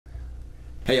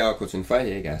Hey y'all, Coach Inthefight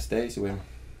here, got Stacy with me.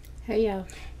 Hey y'all.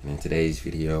 And in today's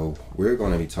video, we're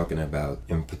going to be talking about,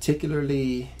 and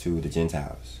particularly to the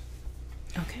Gentiles.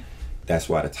 Okay. That's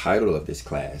why the title of this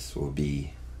class will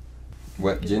be,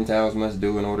 What Gentiles Must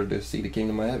Do in Order to See the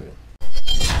Kingdom of Heaven.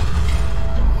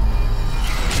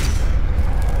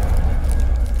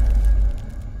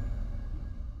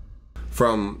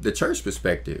 From the church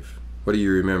perspective, what do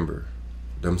you remember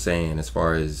them saying as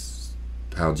far as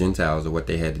how Gentiles or what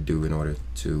they had to do in order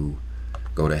to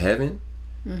go to heaven?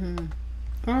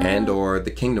 And or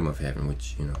the kingdom of heaven,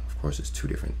 which, you know, of course, is two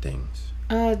different things.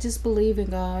 Just believe in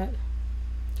God.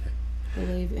 Okay.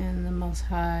 Believe in the Most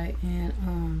High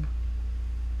and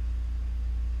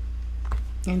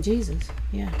Jesus.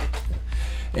 Yeah.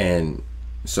 And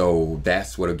so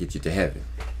that's what'll get you to heaven.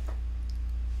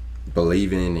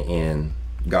 Believing in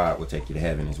God will take you to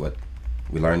heaven is what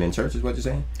we learned in church, is what you're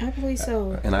saying? I believe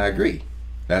so. And I agree.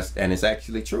 And it's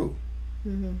actually true.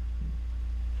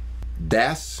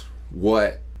 That's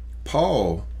what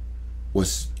Paul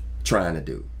was trying to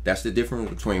do. That's the difference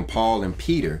between Paul and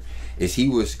Peter, is he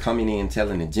was coming in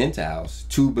telling the Gentiles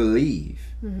to believe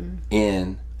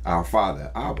in our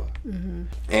Father, Abba.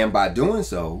 And by doing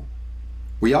so,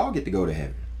 we all get to go to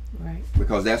heaven. Right.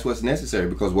 Because that's what's necessary.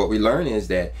 Because what we learn is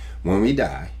that when we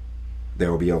die,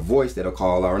 there will be a voice that'll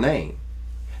call our name.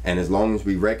 And as long as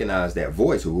we recognize that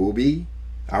voice, who will be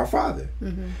our Father,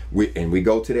 we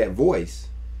go to that voice,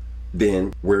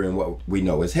 then we're in what we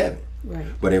know as heaven. Right.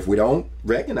 But if we don't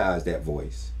recognize that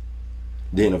voice,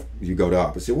 then if you go the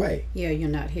opposite way. Yeah, you're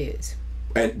not his.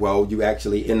 And well, you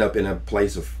actually end up in a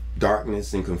place of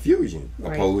darkness and confusion,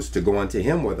 opposed to going to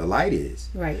him where the light is.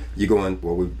 Right. You're going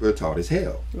where we're taught is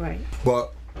hell. Right.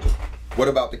 But what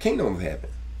about the kingdom of heaven?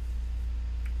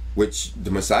 Which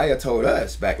the Messiah told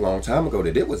us back a long time ago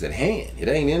that it was at hand. It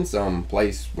ain't in some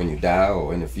place when you die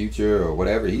or in the future or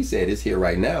whatever. He said it's here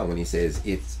right now when he says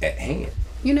it's at hand.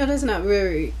 You know, that's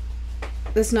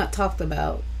not talked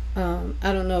about. I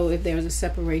don't know if there's a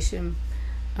separation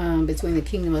between the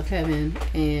kingdom of heaven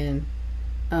and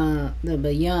the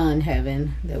beyond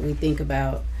heaven that we think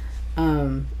about.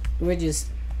 Or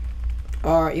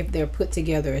if they're put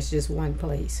together, it's just one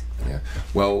place. Yeah.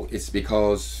 Well, it's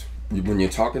because when you're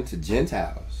talking to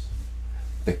Gentiles,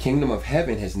 the kingdom of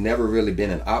heaven has never really been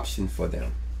an option for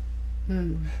them.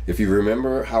 If you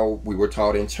remember how we were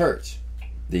taught in church,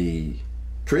 the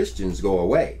Christians go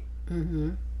away,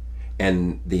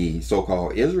 and the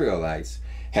so-called Israelites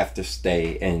have to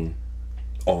stay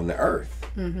on the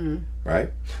earth,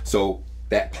 right? So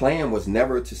that plan was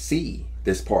never to see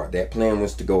this part. That plan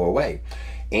was to go away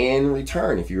and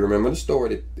return. If you remember the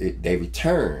story, they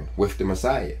returned with the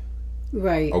Messiah.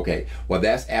 Right. Okay. Well,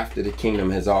 that's after the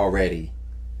kingdom has already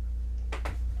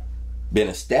been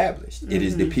established. It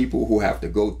is the people who have to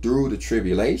go through the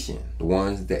tribulation, the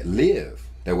ones that live,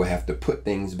 that will have to put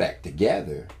things back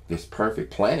together, this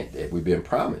perfect planet that we've been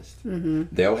promised.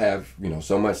 They'll have,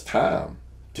 so much time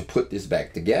to put this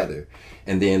back together.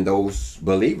 And then those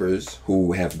believers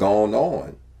who have gone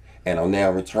on and are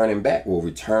now returning back will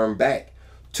return back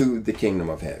to the kingdom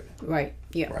of heaven. Right.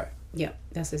 Yeah. Right. Yeah.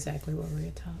 That's exactly what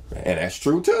we're taught. And that's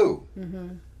true too.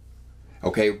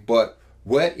 Okay, but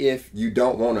what if you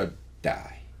don't want to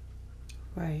die?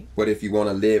 Right. What if you want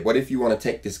to live? What if you want to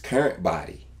take this current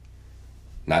body?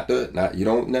 You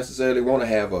don't necessarily want to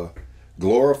have a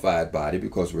glorified body,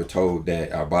 because we're told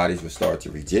that our bodies will start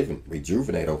to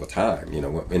rejuvenate over time.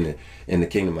 In the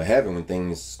kingdom of heaven, when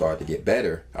things start to get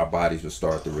better, our bodies will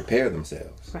start to repair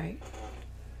themselves. Right.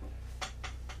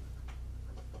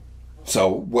 So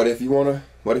what if you're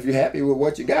happy with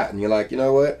what you got and you're like, you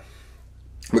know what?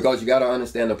 Because you got to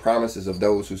understand the promises of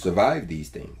those who survive these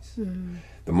things.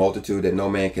 The multitude that no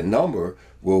man can number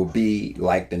will be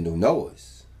like the new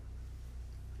Noahs.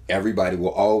 Everybody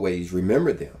will always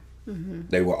remember them.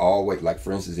 They will always, like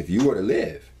for instance, if you were to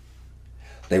live,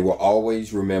 they will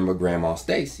always remember Grandma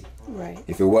Stacy. Right.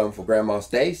 If it wasn't for Grandma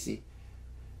Stacy,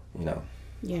 Yeah.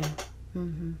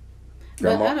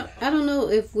 Grandma, but I don't know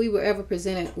if we were ever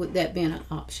presented with that being an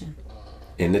option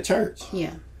in the church.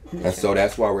 Yeah. So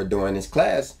that's why we're doing this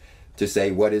class, to say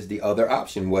what is the other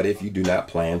option. What if you do not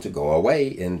plan to go away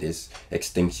in this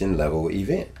extinction level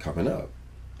event coming up?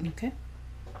 Okay.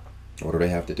 What do they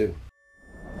have to do?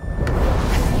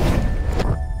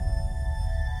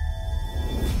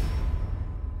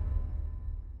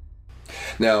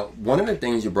 Now, one of the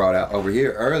things you brought out over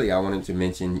here earlier, I wanted to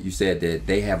mention, you said that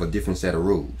they have a different set of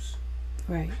rules.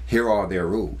 Right. Here are their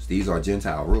rules. These are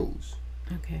Gentile rules.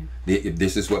 Okay.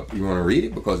 This is what you want to read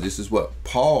it, because this is what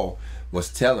Paul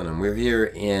was telling them. We're here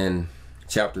in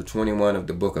chapter 21 of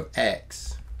the book of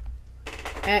Acts.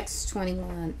 Acts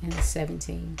 21 and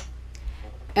 17.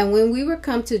 And when we were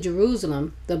come to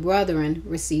Jerusalem, the brethren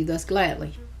received us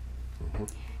gladly.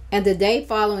 And the day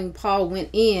following, Paul went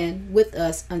in with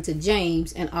us unto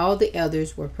James, and all the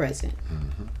elders were present.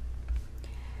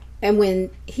 And when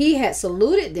he had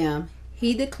saluted them,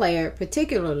 he declared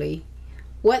particularly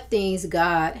what things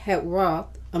God had wrought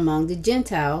among the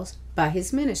Gentiles by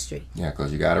his ministry. Yeah,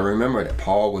 because you got to remember that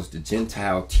Paul was the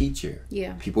Gentile teacher.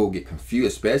 Yeah. People get confused,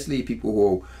 especially people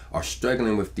who are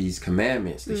struggling with these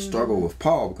commandments. They struggle with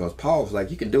Paul because Paul was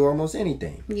like, you can do almost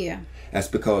anything. Yeah. That's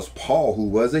because Paul, who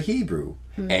was a Hebrew,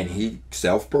 and he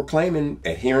self-proclaiming,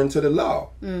 adhering to the law.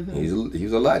 He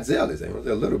was a lot zealous. He was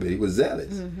a little bit. He was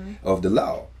zealous of the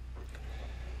law.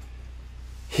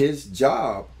 His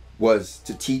job was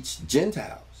to teach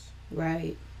Gentiles.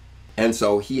 Right. And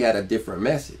so he had a different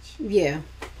message. Yeah.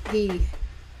 The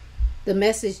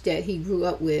message that he grew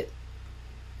up with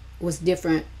was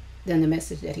different than the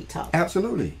message that he taught.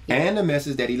 Absolutely. Yeah. And the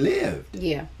message that he lived.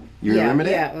 Yeah. You remember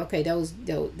that? Yeah, okay,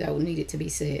 that needed to be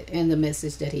said. And the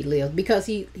message that he lived. Because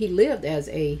he lived as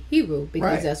a Hebrew,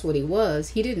 because that's what he was.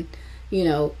 He didn't,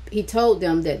 he told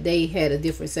them that they had a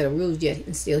different set of rules, yet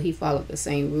and still he followed the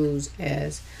same rules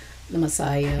as the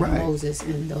Messiah, Moses,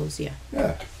 and those,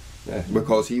 Yeah,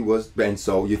 because he was, and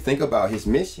so you think about his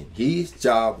mission. His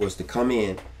job was to come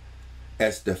in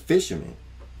as the fisherman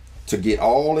to get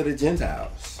all of the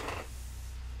Gentiles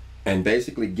and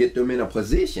basically get them in a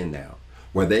position now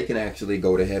where they can actually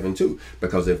go to heaven too.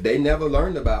 Because if they never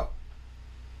learned about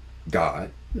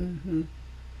God,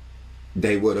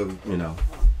 they would have,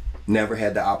 never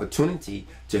had the opportunity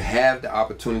to have the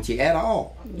opportunity at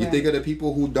all. You think of the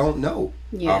people who don't know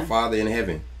our Father in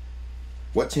heaven.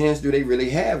 What chance do they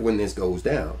really have when this goes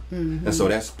down? And so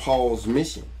that's Paul's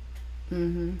mission.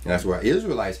 And that's why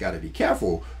Israelites got to be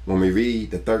careful when we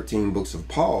read the 13 books of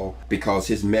Paul, because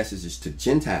his message is to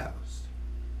Gentiles,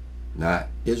 not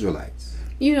Israelites.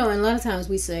 And a lot of times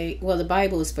we say, well, the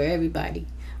Bible is for everybody.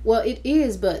 Well, it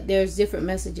is, but there's different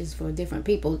messages for different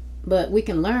people. But we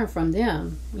can learn from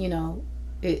them.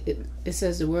 It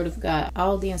says the word of God,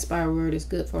 all the inspired word is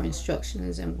good for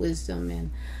instructions and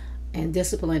wisdom and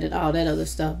discipline and all that other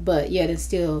stuff. But yet it's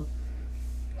still,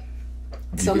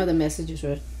 some of the messages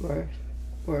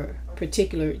were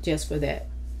particular just for that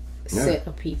set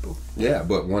of people. Yeah,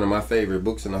 but one of my favorite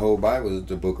books in the whole Bible is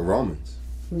the book of Romans.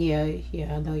 Yeah,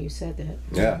 I know you said that.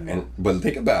 Yeah, but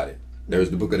think about it.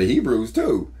 There's the book of the Hebrews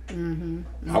too. I'm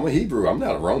a Hebrew. I'm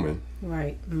not a Roman.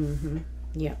 Right.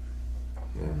 Yeah.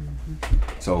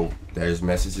 So there's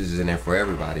messages in there for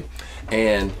everybody.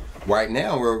 And right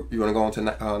now, you want to go on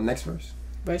to next verse?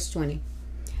 Verse 20.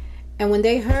 And when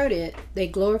they heard it, they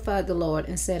glorified the Lord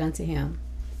and said unto him,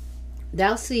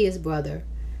 Thou seest, brother,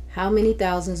 how many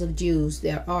thousands of Jews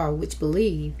there are which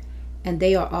believe, and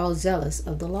they are all zealous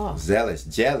of the law. Zealous,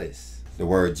 jealous. The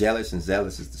word jealous and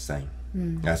zealous is the same.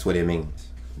 That's what it means.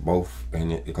 Both,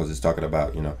 because it's talking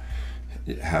about,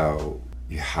 how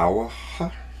Yahweh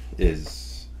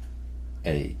is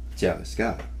a jealous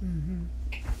God.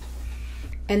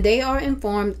 And they are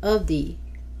informed of thee,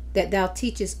 that thou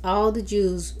teachest all the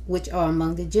Jews which are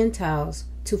among the Gentiles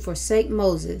to forsake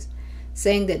Moses,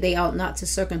 saying that they ought not to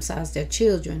circumcise their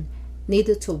children,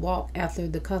 neither to walk after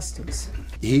the customs.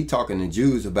 He talking to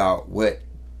Jews about what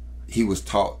he was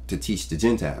taught to teach the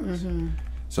Gentiles.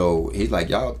 So he's like,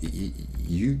 y'all,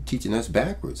 you teaching us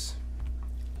backwards.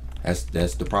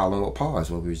 That's the problem with Paul, is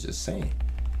what we were just saying.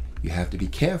 You have to be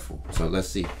careful. So let's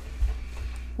see.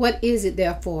 What is it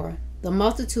therefore? The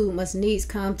multitude must needs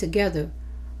come together,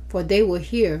 for they will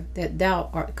hear that thou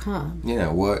art come.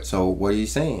 Yeah, so what are you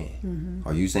saying?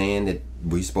 Are you saying that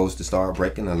we're supposed to start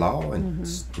breaking the law? And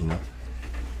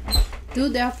Do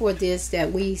therefore this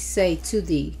that we say to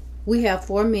thee. We have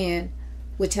 4 men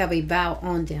which have a vow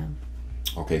on them.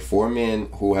 Okay, 4 men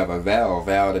who have a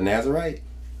vow to Nazarite.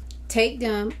 Take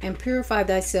them and purify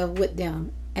thyself with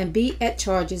them, and be at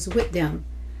charges with them,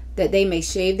 that they may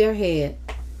shave their head,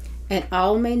 and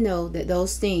all may know that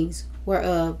those things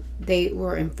whereof they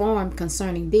were informed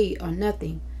concerning thee are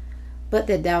nothing, but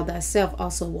that thou thyself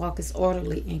also walkest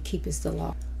orderly and keepest the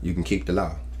law. You can keep the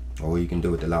law, or you can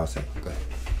do what the law says. Go ahead.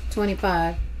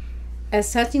 25.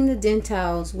 As touching the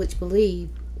Gentiles which believe,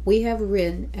 we have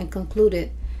written and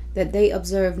concluded that they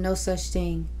observe no such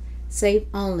thing, save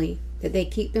only that they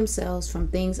keep themselves from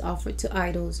things offered to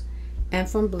idols, and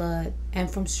from blood,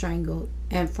 and from strangled,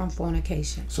 and from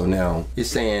fornication. So now it's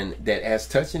saying that as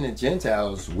touching the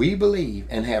Gentiles, we believe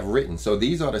and have written. So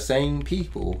these are the same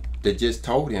people that just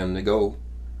told him to go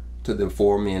to the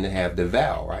 4 men that have the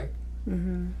vow, right?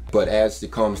 But as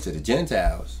it comes to the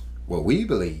Gentiles, what we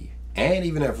believe and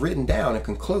even have written down and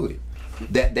concluded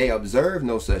that they observe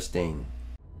no such thing.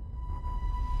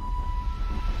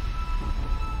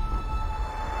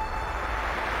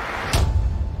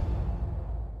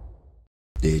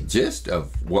 the gist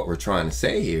of what we're trying to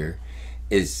say here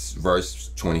is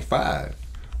verse 25,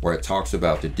 where it talks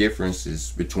about the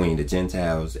differences between the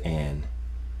Gentiles and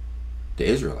the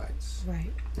Israelites.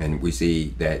 Right. And we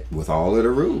see that with all of the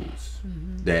rules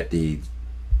that the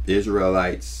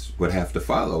Israelites would have to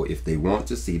follow if they want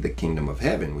to see the kingdom of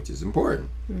heaven, which is important.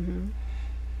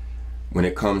 When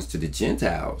it comes to the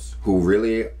Gentiles, who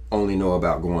really only know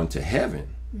about going to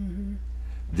heaven,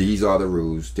 these are the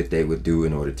rules that they would do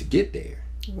in order to get there.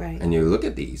 Right. And you look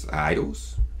at these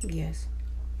idols, Yes.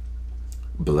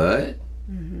 blood,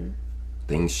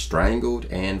 things strangled,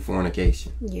 and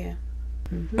fornication. Yeah.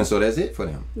 And so that's it for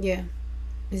them. Yeah.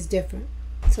 It's different.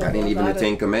 So I didn't even the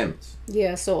Ten Commandments.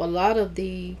 Yeah, so a lot of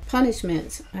the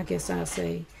punishments, I guess I'll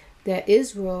say, that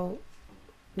Israel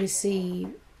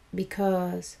received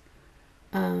because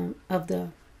of the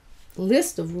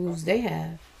list of rules they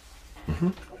have,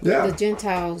 Yeah. the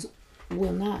Gentiles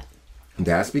will not.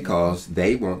 That's because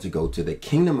they want to go to the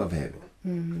kingdom of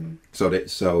heaven. So they're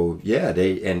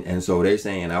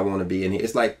saying, I want to be in here.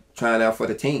 It's like trying out for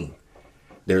the team.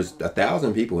 There's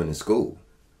 1,000 people in the school,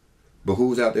 but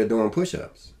who's out there doing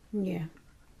push-ups? Yeah.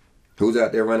 Who's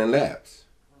out there running laps?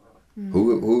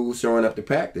 Who's showing up to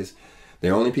practice? The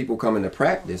only people coming to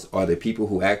practice are the people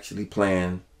who actually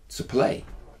plan to play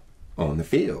on the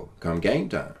field come game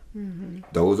time.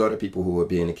 Those are the people who will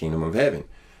be in the kingdom of heaven.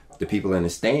 The people in the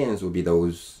stands will be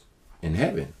those in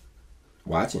heaven,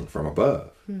 watching from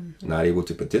above, not able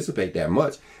to participate that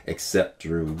much, except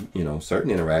through,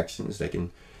 certain interactions. They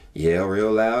can yell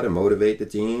real loud and motivate the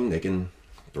team. They can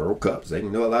throw cups. They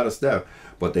can do a lot of stuff,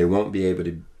 but they won't be able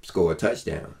to score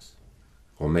touchdowns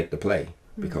or make the play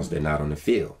because they're not on the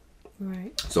field.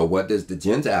 Right. So what does the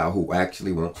Gentile who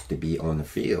actually wants to be on the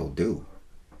field do?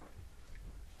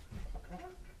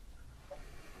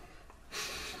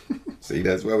 See,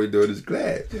 that's why we're doing this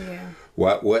class. Yeah.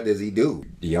 What does he do?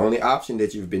 The only option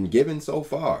that you've been given so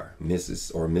far,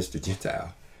 Mrs. or Mr.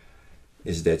 Gentile,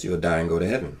 is that you'll die and go to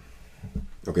heaven.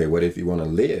 Okay, what if you want to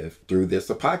live through this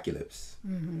apocalypse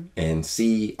and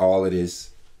see all of this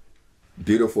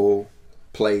beautiful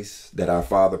place that our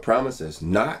Father promises,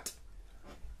 not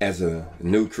as a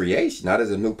new creation, not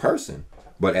as a new person,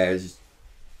 but as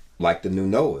like the new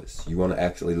Noahs. You want to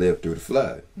actually live through the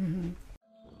flood.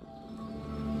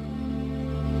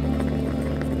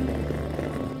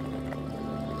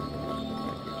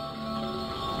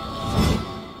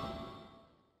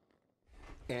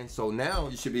 And so now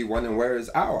you should be wondering, where is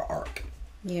our ark?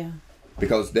 Yeah.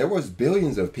 Because there was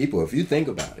billions of people, if you think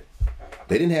about it.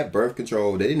 They didn't have birth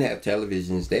control. They didn't have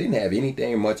televisions. They didn't have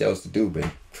anything much else to do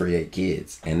but create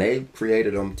kids. And they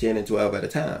created them 10 and 12 at a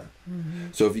time.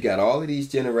 So if you got all of these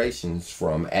generations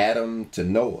from Adam to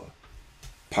Noah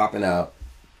popping out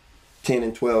 10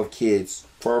 and 12 kids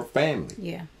for a family.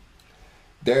 Yeah.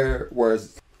 There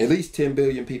was at least 10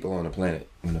 billion people on the planet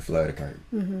when the flood occurred.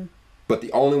 But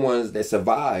the only ones that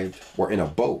survived were in a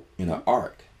boat, in an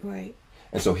ark. Right.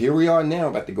 And so here we are now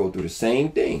about to go through the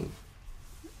same thing.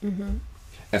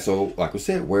 And so, like we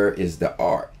said, where is the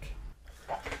ark?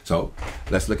 So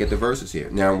let's look at the verses here.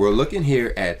 Now we're looking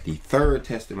here at the third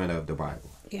testament of the Bible.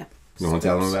 Yeah. You want to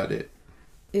tell them about it?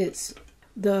 It's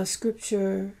the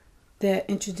scripture that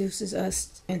introduces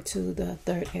us into the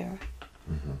third era,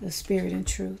 the spirit and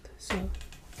truth. So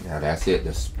now that's it.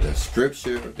 The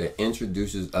scripture that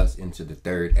introduces us into the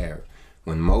third era.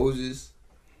 When Moses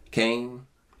came,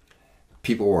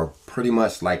 people were pretty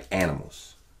much like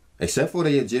animals. Except for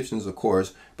the Egyptians, of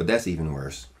course, but that's even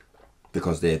worse.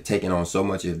 Because they had taken on so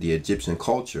much of the Egyptian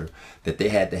culture that they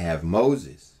had to have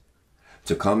Moses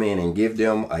to come in and give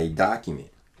them a document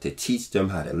to teach them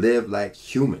how to live like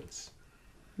humans.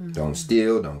 Don't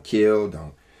steal, don't kill,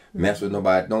 don't mess with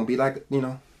nobody. Don't be like, be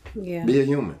a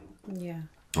human. yeah.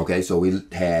 Okay, so we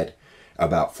had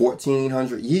about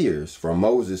 1,400 years for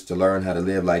Moses to learn how to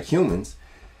live like humans,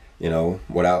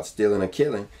 without stealing or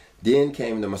killing. Then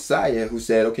came the Messiah who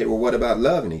said, okay, well, what about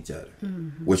loving each other?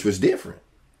 Which was different.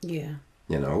 Yeah.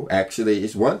 Actually,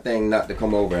 it's one thing not to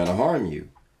come over and harm you.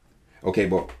 Okay,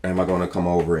 but am I going to come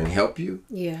over and help you?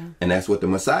 Yeah. And that's what the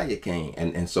Messiah came.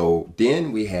 And so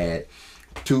then we had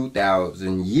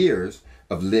 2,000 years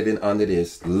of living under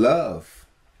this love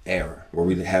era where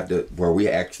we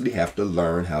actually have to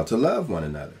learn how to love one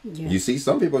another. Yeah. You see,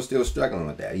 some people are still struggling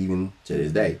with that even to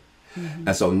this day.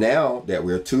 And so now that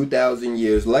we're 2,000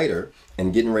 years later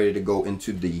and getting ready to go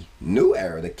into the new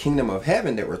era, the kingdom of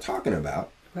heaven that we're talking about,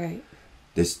 Right.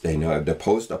 this, the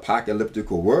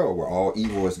post-apocalyptic world where all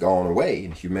evil has gone away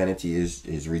and humanity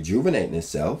is rejuvenating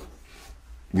itself,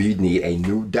 we need a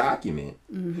new document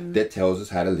that tells us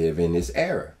how to live in this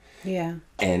era. Yeah.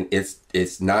 And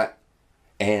it's not,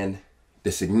 and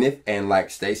and like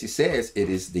Stacy says, it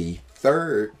is the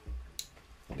third.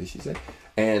 What did she say?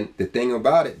 And the thing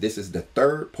about it, this is the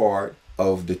third part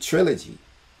of the trilogy,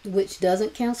 which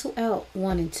doesn't cancel out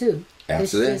 1 and 2.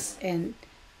 Absolutely. It's just and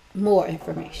more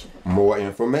information. More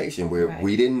information where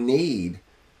we didn't need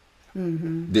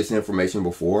this information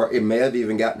before. It may have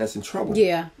even gotten us in trouble.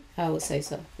 Yeah, I would say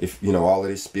so. If all of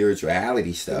this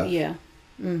spirituality stuff. Yeah.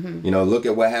 Look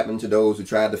at what happened to those who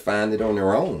tried to find it on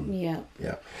their own. Yeah.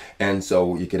 Yeah. And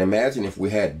so you can imagine if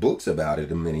we had books about it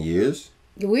in many years.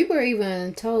 We were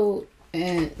even told,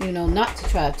 and not to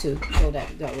try to go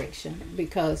that direction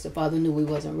because the Father knew we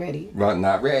wasn't ready. Right,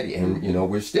 not ready, and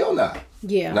we're still not.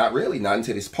 Yeah. Not really, not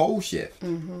until this pole shift.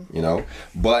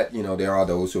 But there are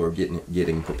those who are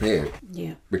getting prepared.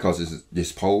 Yeah. Because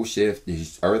this pole shift,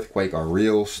 this earthquake are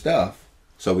real stuff,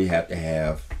 so we have to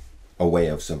have a way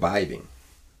of surviving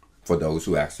for those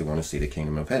who actually want to see the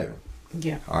kingdom of heaven.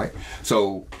 Yeah. All right.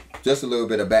 So just a little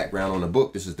bit of background on the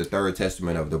book. This is the third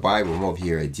testament of the Bible. I'm over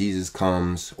here at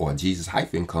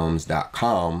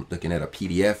Jesus-comes.com looking at a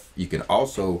PDF. You can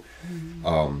also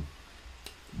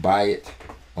buy it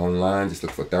online. Just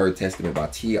look for Third Testament by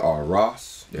T.R.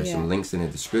 Ross. There's some links in the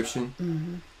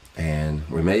description. And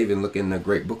we may even look in the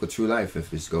great book of true life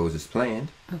if this goes as planned.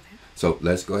 Okay. So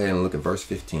let's go ahead and look at verse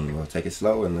 15. We'll take it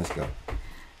slow and let's go.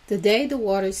 The day the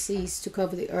waters ceased to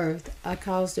cover the earth, I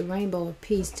caused the rainbow of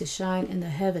peace to shine in the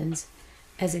heavens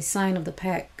as a sign of the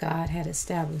pact God had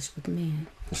established with men.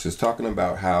 This is talking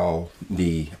about how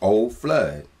the old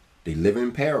flood, the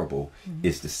living parable,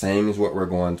 is the same as what we're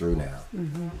going through now.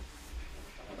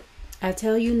 I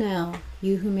tell you now,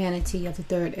 you humanity of the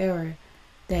third era,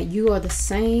 that you are the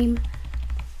same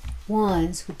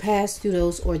ones who passed through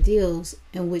those ordeals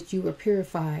in which you were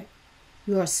purified.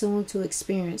 You are soon to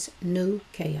experience new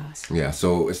chaos. Yeah,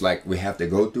 so it's like we have to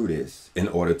go through this in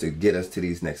order to get us to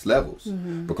these next levels.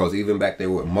 Because even back there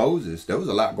with Moses, there was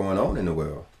a lot going on in the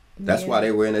world. That's why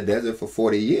they were in the desert for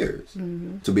 40 years,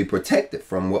 to be protected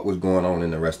from what was going on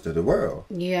in the rest of the world.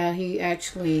 Yeah, he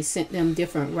actually sent them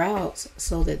different routes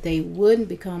so that they wouldn't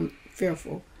become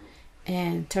fearful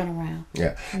and turn around.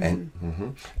 Yeah, and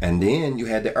then you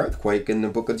had the earthquake in the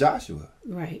book of Joshua.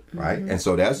 Right. Right, and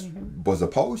so that's was a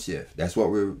pole shift. That's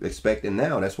what we're expecting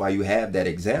now. That's why you have that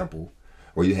example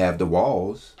where you have the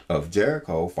walls of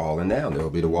Jericho falling down. There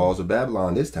will be the walls of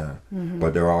Babylon this time,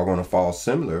 but they're all going to fall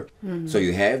similar. So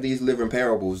you have these living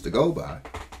parables to go by.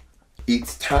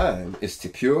 Each time is to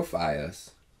purify us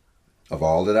of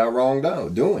all of our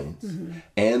wrongdoings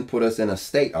and put us in a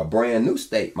state, a brand new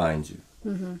state, mind you.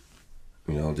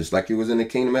 Just like you was in the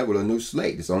kingdom with a new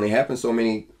slate. This only happened so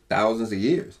many thousands of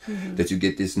years that you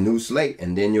get this new slate,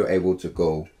 and then you're able to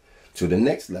go to the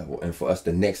next level. And for us,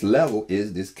 the next level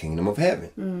is this kingdom of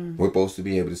heaven. We're supposed to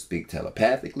be able to speak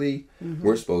telepathically.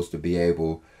 We're supposed to be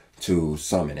able to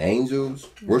summon angels.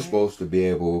 We're supposed to be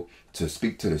able to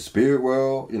speak to the spirit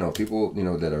world. People,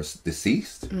 that are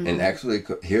deceased and actually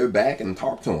hear back and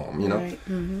talk to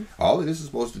them. All of this is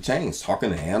supposed to change.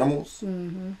 Talking to animals.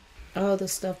 All the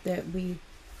stuff that we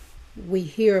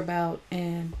hear about,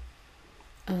 and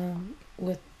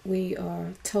we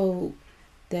are told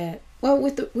that,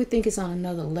 we think it's on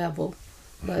another level,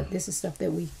 but this is stuff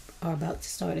that we are about to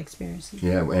start experiencing.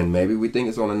 Yeah, and maybe we think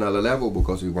it's on another level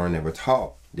because we weren't ever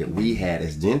taught that we had,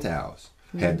 as Gentiles,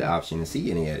 had the option to see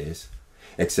any of this,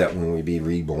 except when we be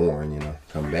reborn,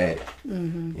 come back,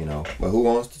 But who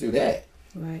wants to do that?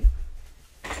 Right.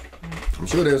 I'm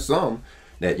sure there's some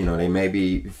that, they may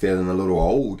be feeling a little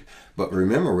old, but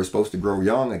remember, we're supposed to grow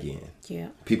young again. Yeah.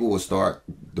 People will start,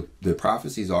 the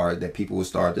prophecies are that people will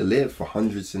start to live for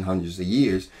hundreds and hundreds of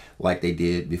years like they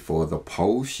did before the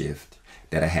pole shift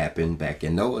that had happened back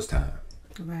in Noah's time.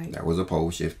 Right. That was a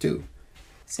pole shift too.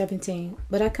 17.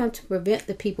 But I come to prevent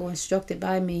the people instructed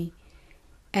by me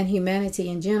and humanity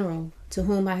in general, to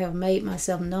whom I have made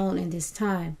myself known in this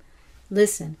time.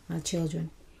 Listen, my children,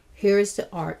 here is the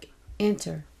ark.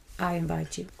 Enter. I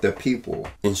invite you. The people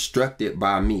instructed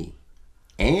by me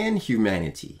and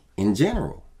humanity in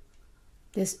general.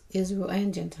 This Israel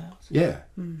and Gentiles. Yeah.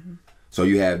 So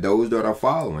you have those that are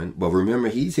following, but remember,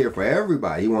 he's here for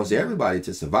everybody. He wants everybody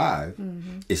to survive.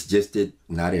 It's just that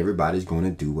not everybody's going to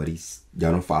do what he's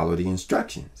going to follow the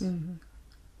instructions.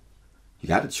 You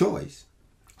got a choice.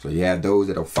 So you have those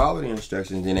that will follow the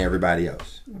instructions and everybody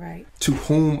else. Right. To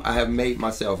whom I have made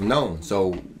myself known.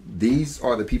 So these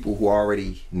are the people who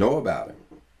already know about him.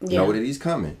 Know that he's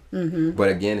coming. But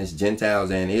again, it's Gentiles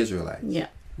and Israelites. Yeah.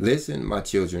 Listen, my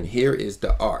children, here is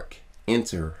the ark.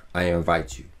 Enter, I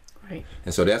invite you. Right.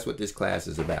 And so that's what this class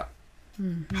is about.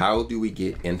 How do we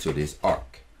get into this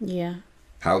ark? Yeah.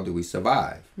 How do we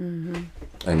survive? And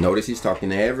notice he's talking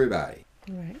to everybody.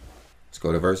 Right. Let's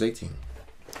go to verse 18.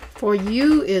 For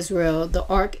you, Israel, the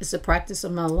ark is the practice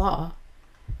of my law,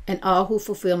 and all who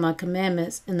fulfill my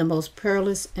commandments in the most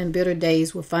perilous and bitter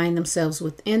days will find themselves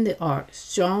within the ark,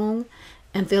 strong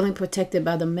and feeling protected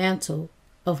by the mantle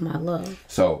of my love.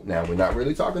 So now we're not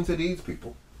really talking to these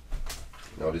people.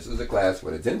 No, this is a class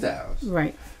for the Gentiles.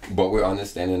 Right. But we're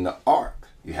understanding the ark.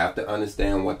 You have to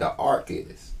understand what the ark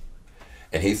is.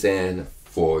 And he's saying,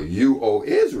 for you, O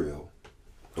Israel,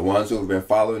 the ones who have been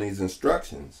following these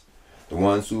instructions, the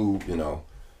ones who,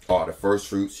 are the first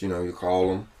fruits, you call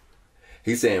them.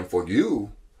 He's saying, for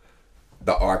you,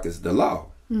 the ark is the law.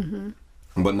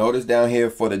 Mm-hmm. But notice down here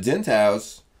for the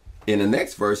Gentiles, in the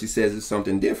next verse, he says it's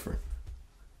something different.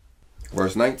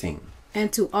 Verse 19.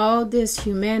 And to all this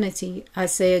humanity, I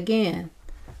say again,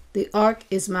 the ark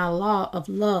is my law of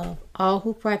love. All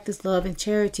who practice love and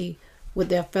charity with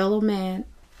their fellow man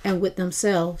and with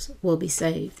themselves will be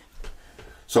saved.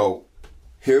 So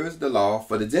here is the law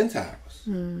for the Gentiles.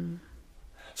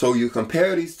 So you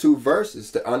compare these two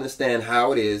verses to understand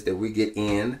how it is that we get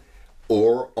in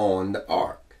or on the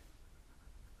ark.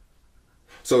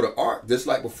 So the ark, just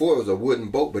like before, it was a wooden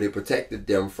boat, but it protected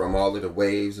them from all of the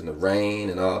waves and the rain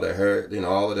and all the hurt,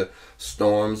 all of the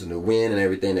storms and the wind and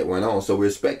everything that went on. So we're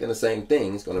expecting the same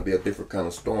thing. It's going to be a different kind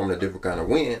of storm and a different kind of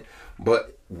wind,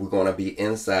 but we're going to be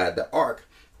inside the ark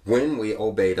when we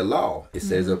obey the law. It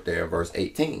says up there in verse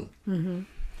 18. Mm-hmm.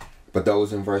 But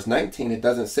those in verse 19, it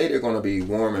doesn't say they're going to be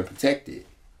warm and protected.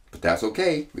 But that's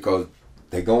okay, because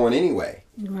they're going anyway.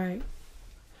 Right.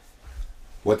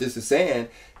 What this is saying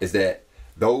is that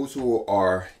those who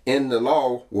are in the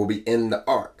law will be in the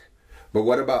ark. But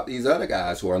what about these other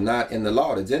guys who are not in the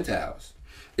law, the Gentiles?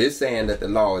 It's saying that the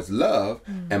law is love,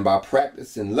 and by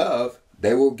practicing love,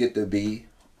 they will get to be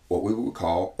what we would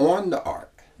call on the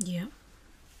ark. Yeah.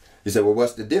 You say, well,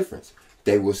 what's the difference?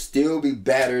 They will still be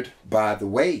battered by the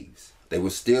waves. They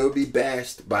will still be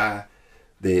bashed by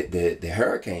the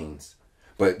hurricanes.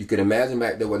 But you can imagine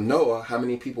back there with Noah, how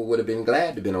many people would have been glad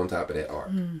to have been on top of that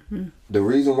ark. Mm-hmm. The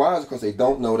reason why is because they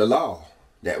don't know the law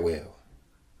that well.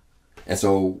 And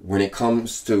so when it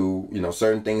comes to,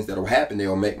 certain things that will happen,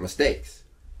 they'll make mistakes.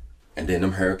 And then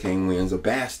them hurricane winds will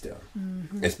bash them.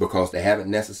 Mm-hmm. It's because they haven't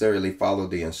necessarily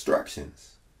followed the instructions.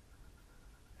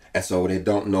 And so they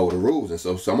don't know the rules. And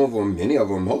so some of them, many of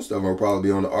them, most of them will probably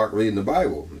be on the ark reading the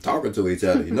Bible and talking to each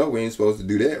other. We ain't supposed to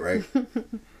do that, right?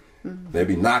 They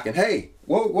be knocking, hey,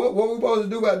 what we supposed to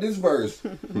do about this verse?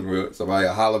 Somebody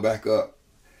will holler back up.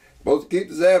 Supposed to keep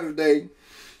the Sabbath day.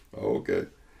 Oh, okay.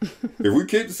 If we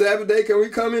keep the Sabbath day, can we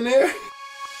come in there?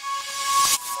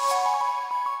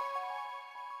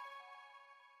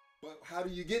 But how do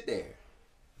you get there?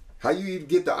 How you even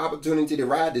get the opportunity to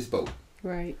ride this boat?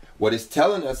 Right. What it's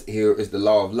telling us here is the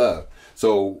law of love.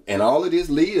 So, in all of this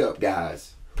lead up,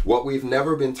 guys, what we've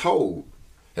never been told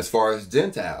as far as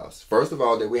Gentiles, first of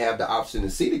all, that we have the option to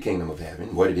see the kingdom of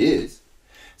heaven, what it is,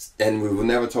 and we were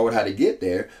never told how to get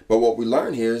there. But what we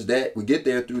learn here is that we get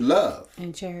there through love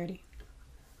and charity.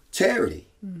 Charity.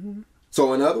 Mm-hmm.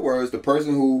 So, in other words, the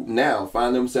person who now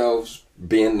find themselves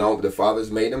being known, the Father's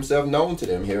made themselves known to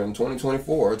them here in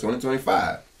 2024,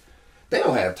 2025. They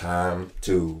don't have time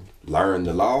to learn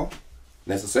the law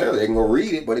necessarily. They can go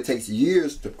read it, but it takes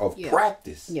years of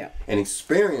practice and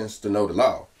experience to know the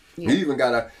law. You even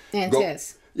gotta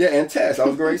test. Yeah, and test. I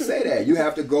was going to say that. You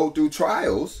have to go through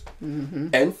trials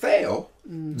and fail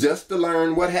just to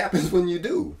learn what happens when you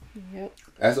do. Yep.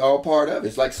 That's all part of it.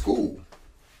 It's like school.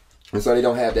 And so they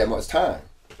don't have that much time.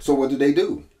 So what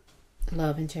do?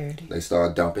 Love and charity. They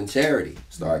start dumping charity.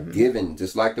 Start giving.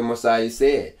 Just like the Messiah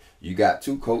said. You got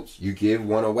 2 coats, you give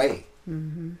 1 away.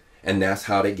 Mm-hmm. And that's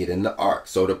how they get in the ark.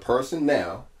 So the person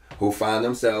now who find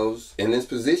themselves in this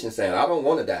position saying, I don't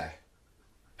want to die.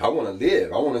 I want to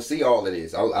live. I want to see all of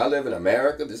this. I live in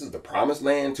America. This is the promised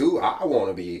land too. I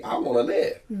want to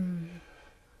live. Mm.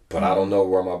 But I don't know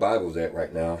where my Bible's at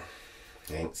right now.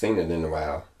 I ain't seen it in a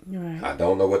while. Right. I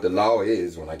don't know what the law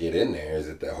is when I get in there. Is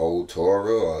it the whole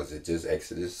Torah, or is it just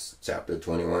Exodus chapter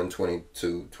 21,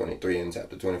 22, 23, and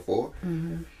chapter 24?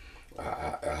 Mm-hmm.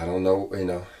 I don't know,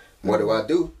 what do I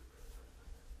do?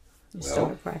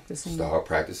 Start practicing. Start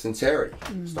practicing charity.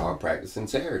 Mm-hmm. Start practicing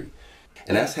charity.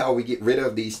 And that's how we get rid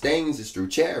of these things, is through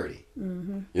charity.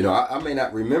 Mm-hmm. I may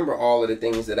not remember all of the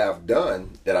things that I've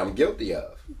done that I'm guilty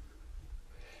of.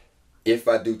 If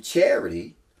I do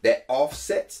charity, that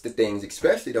offsets the things,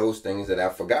 especially those things that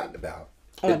I've forgotten about.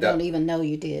 Or don't even know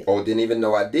you did. Or didn't even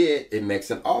know I did. It makes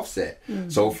an offset. Mm-hmm.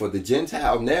 So for the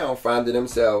Gentile now finding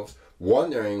themselves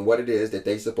wondering what it is that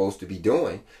they're supposed to be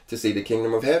doing to see the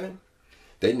kingdom of heaven,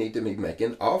 they need to be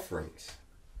making offerings.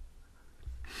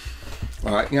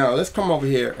 All right, now let's come over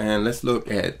here and let's look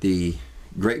at the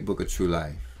Great Book of True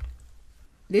Life.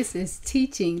 This is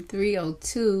teaching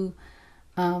 302,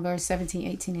 verse 17,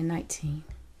 18, and 19.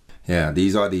 Yeah,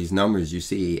 these are these numbers you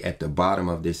see at the bottom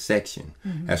of this section.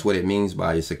 That's what it means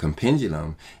by it's a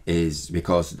compendulum, is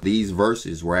because these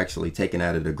verses were actually taken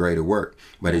out of the greater work.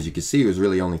 But as you can see, it was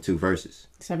really only 2 verses.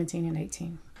 17 and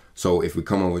 18. So if we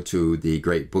come over to the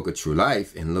Great Book of True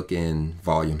Life and look in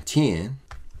volume 10,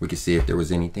 we can see if there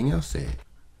was anything else said.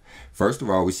 First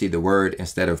of all, we see the word,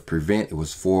 instead of prevent, it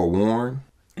was forewarn.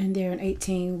 And there in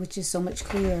 18, which is so much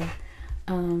clearer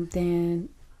than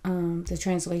the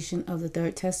translation of the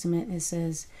Third Testament, it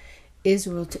says,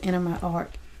 Israel, to enter my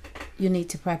ark, you need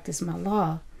to practice my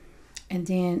law. And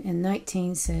then in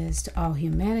 19 says, to all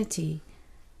humanity,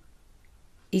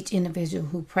 each individual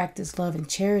who practice love and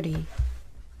charity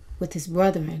with his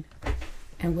brethren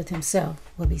and with himself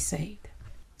will be saved.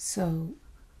 So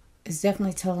it's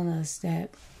definitely telling us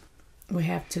that we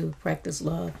have to practice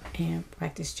love and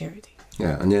practice charity.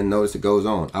 Yeah, and then notice it goes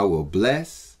on. I will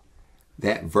bless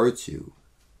that virtue,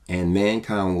 and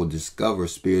mankind will discover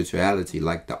spirituality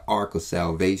like the ark of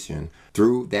salvation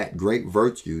through that great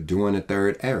virtue during the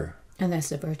third era. And that's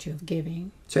the virtue of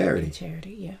giving. Charity.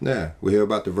 Charity, yeah. Yeah, we hear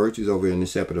about the virtues over in the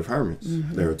Shepherd of Hermas.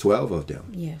 There are 12 of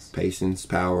them. Yes. Patience,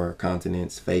 power,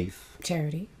 continence, faith.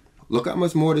 Charity. Look how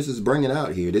much more this is bringing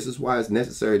out here. This is why it's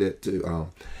necessary to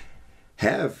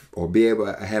have or be able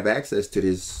to have access to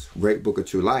this Great Book of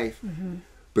True Life,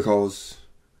 because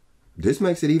this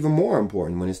makes it even more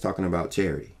important when it's talking about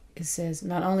charity. It says,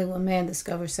 not only will man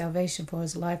discover salvation for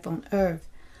his life on earth,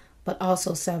 but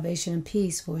also salvation and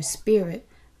peace for his spirit,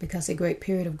 because a great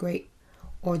period of great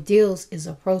ordeals is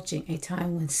approaching, a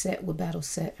time when set will battle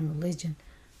set and religion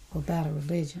will battle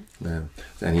religion. Yeah.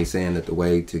 And he's saying that the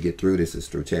way to get through this is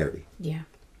through charity. Yeah.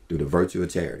 Through the virtue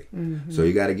of charity. So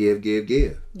you got to give.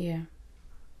 Yeah.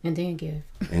 And then give.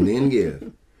 And then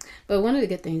give. But one of the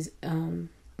good things,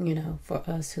 for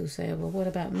us who say, well, what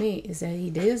about me, is that he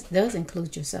does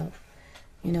include yourself.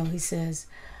 He says,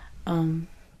 who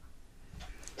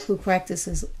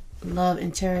practices love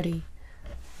and charity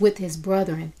with his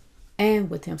brethren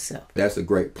and with himself. That's a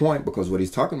great point, because what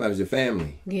he's talking about is your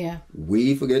family. Yeah.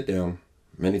 We forget them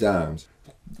many times.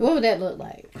 What would that look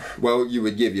like? Well, you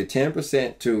would give your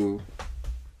 10% to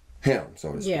him,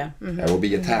 so to speak. Yeah. That would be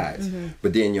your tithes.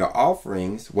 But then your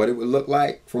offerings, what it would look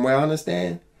like, from what I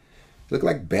understand, look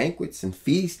like banquets and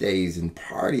feast days and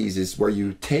parties, is where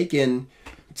you take in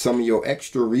some of your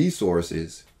extra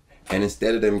resources, and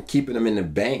instead of them keeping them in the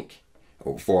bank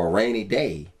for a rainy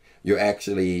day, you're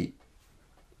actually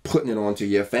putting it onto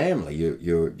your family.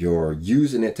 You're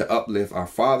using it to uplift our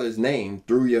Father's name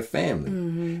through your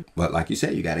family. But like you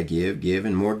said, you got to give,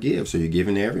 and more give. So you're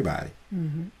giving to everybody.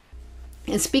 And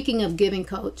speaking of giving,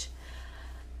 Coach,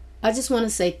 I just want to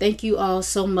say thank you all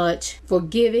so much for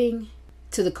giving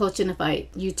to the Coach Inthefight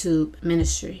YouTube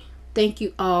ministry. Thank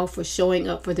you all for showing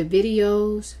up for the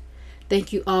videos.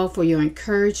 Thank you all for your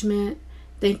encouragement.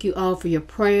 Thank you all for your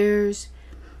prayers.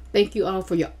 Thank you all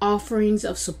for your offerings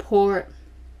of support.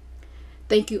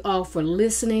 Thank you all for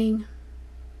listening.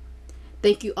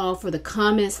 Thank you all for the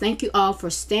comments. Thank you all for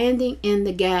standing in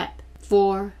the gap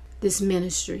for this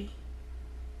ministry.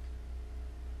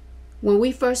 When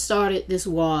we first started this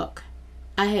walk,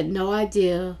 I had no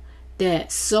idea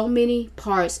that so many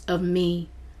parts of me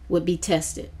would be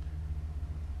tested.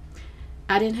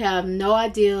 I didn't have no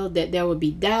idea that there would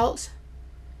be doubts,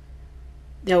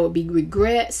 there would be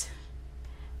regrets,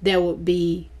 there would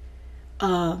be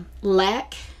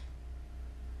lack.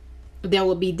 There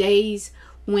would be days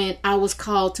when I was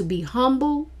called to be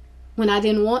humble when I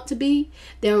didn't want to be.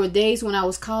 There were days when I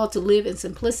was called to live in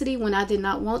simplicity when I did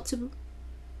not want to.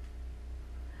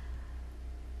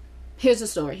 Here's a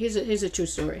story. Here's a true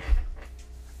story.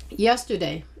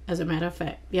 Yesterday, as a matter of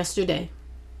fact,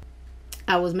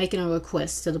 I was making a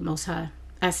request to the Most High.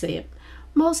 I said,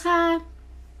 Most High,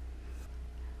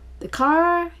 the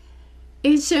car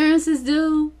insurance is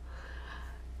due.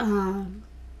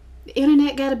 The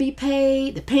internet got to be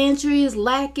paid. The pantry is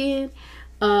lacking.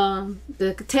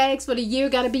 The tags for the year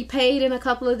got to be paid in a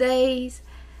couple of days.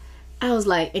 I was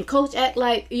like, and Coach act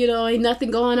like, ain't nothing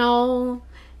going on.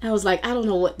 I was like, I don't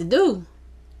know what to do.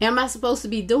 Am I supposed to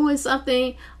be doing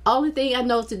something? Only thing I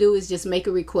know to do is just make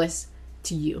a request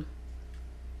to you.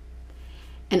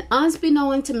 And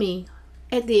unbeknown to me,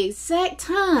 at the exact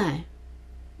time,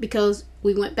 because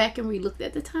we went back and re-looked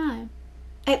at the time,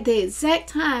 at the exact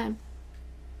time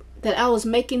that I was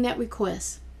making that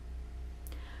request,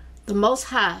 the Most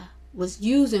High was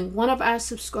using one of our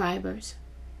subscribers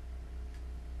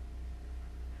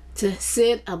to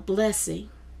send a blessing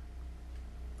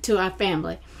to our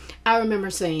family. I remember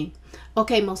saying,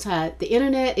 okay, Most High, the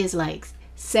internet is like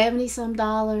 $70 some,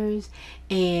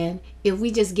 and if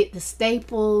we just get the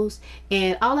staples,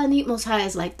 and all I need, Most High,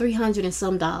 is like $300 and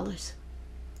some.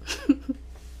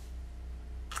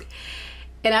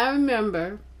 And I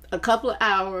remember a couple of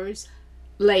hours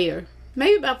later,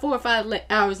 maybe about 4 or 5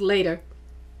 hours later,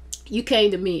 you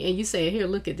came to me and you said, here,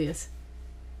 look at this.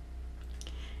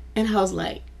 And I was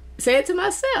like, said to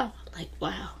myself, like,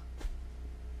 wow.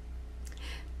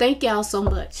 Thank y'all so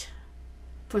much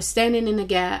for standing in the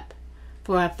gap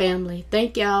for our family.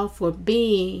 Thank y'all for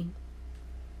being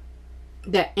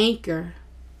that anchor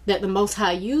that the Most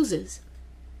High uses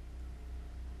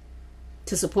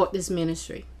to support this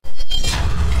ministry.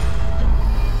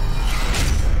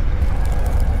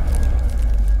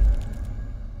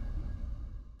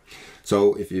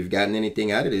 So if you've gotten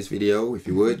anything out of this video, if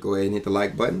you would, go ahead and hit the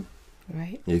like button.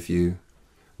 Right. If you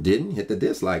didn't, hit the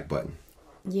dislike button.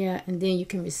 Yeah, and then you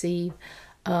can receive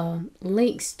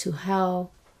links to how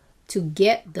to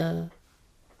get the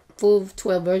full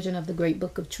 12 version of the Great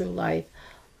Book of True Life.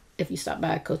 If you stop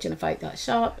by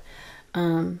coachinthefight.shop,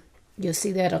 you'll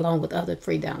see that along with other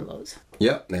free downloads.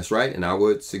 Yep, that's right. And I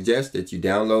would suggest that you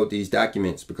download these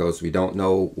documents because we don't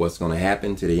know what's going to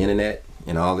happen to the internet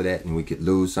and all of that, and we could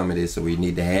lose some of this, so we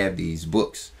need to have these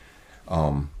books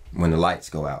when the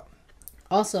lights go out.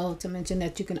 Also, to mention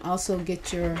that you can also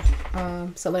get your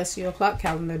celestial clock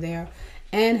calendar there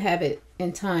and have it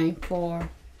in time for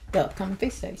the upcoming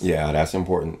feast days. Yeah, that's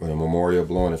important. When the memorial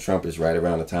blowing the trumpets right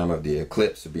around the time of the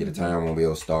eclipse will be the time when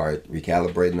we'll start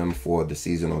recalibrating them for the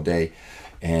seasonal day.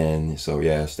 And so,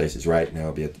 yeah, Stacey's right. Now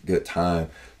will be a good time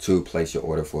to place your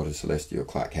order for the celestial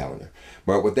clock calendar.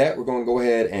 But with that, we're going to go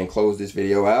ahead and close this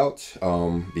video out.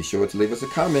 Be sure to leave us a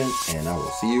comment, and I will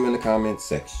see you in the comments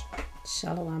section.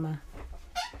 Shalom.